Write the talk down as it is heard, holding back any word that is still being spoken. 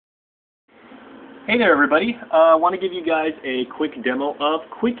Hey there, everybody. I want to give you guys a quick demo of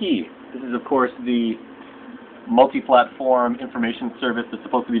Qwiki. This is, of course, the multi-platform information service that's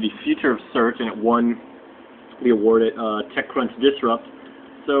supposed to be the future of search, and it won the award at TechCrunch Disrupt.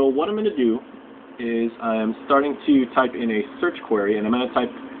 So what I'm going to do is I'm starting to type in a search query, and I'm going to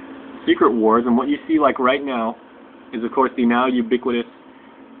type Secret Wars, and what you see like right now is, of course, the now ubiquitous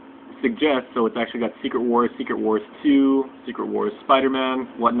suggest, so it's actually got Secret Wars 2, Secret Wars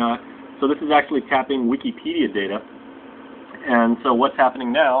Spider-Man, whatnot. So this is actually tapping Wikipedia data, and so what's happening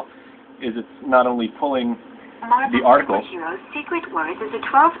now is it's not only pulling the article. Heroes Secret Wars is a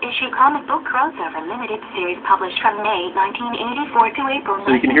 12-issue comic book crossover limited series published from May 1984 to April.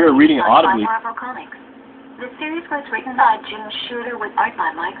 So you can hear it reading audibly. Marvel Comics. The series was written by Jim Shooter with art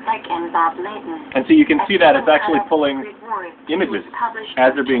by Mike Zeck and Bob Layton. And so you can see that it's actually pulling images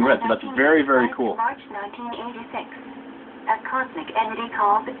as they're being read. So that's very, very cool. March 1986. A cosmic entity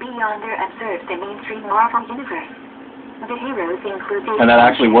called Beyonder observes the mainstream Marvel universe. The heroes include and that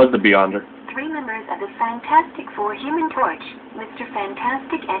actually was the Beyonder. 3 members of the Fantastic Four: Human Torch, Mr.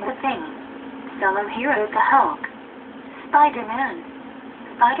 Fantastic and the Thing, solo heroes the Hulk, Spider-Man,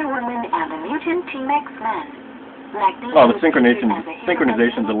 Spider-Woman, and the Mutant Team X-Men. Oh, the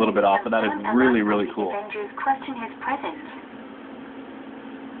synchronization's a little bit off, but that is really, really cool. Avengers question his presence.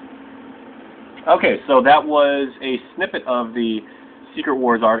 Okay, so that was a snippet of the Secret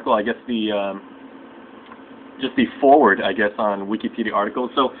Wars article. I guess the just the forward, I guess, on Wikipedia article.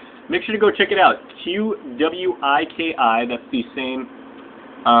 So make sure to go check it out. Qwiki. That's the same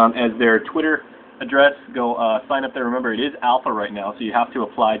as their Twitter address. Go sign up there. Remember, it is alpha right now, so you have to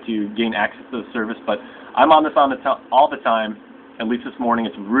apply to gain access to the service. But I'm on this all the time. At least this morning,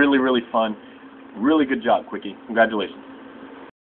 it's really, really fun. Really good job, Qwiki. Congratulations.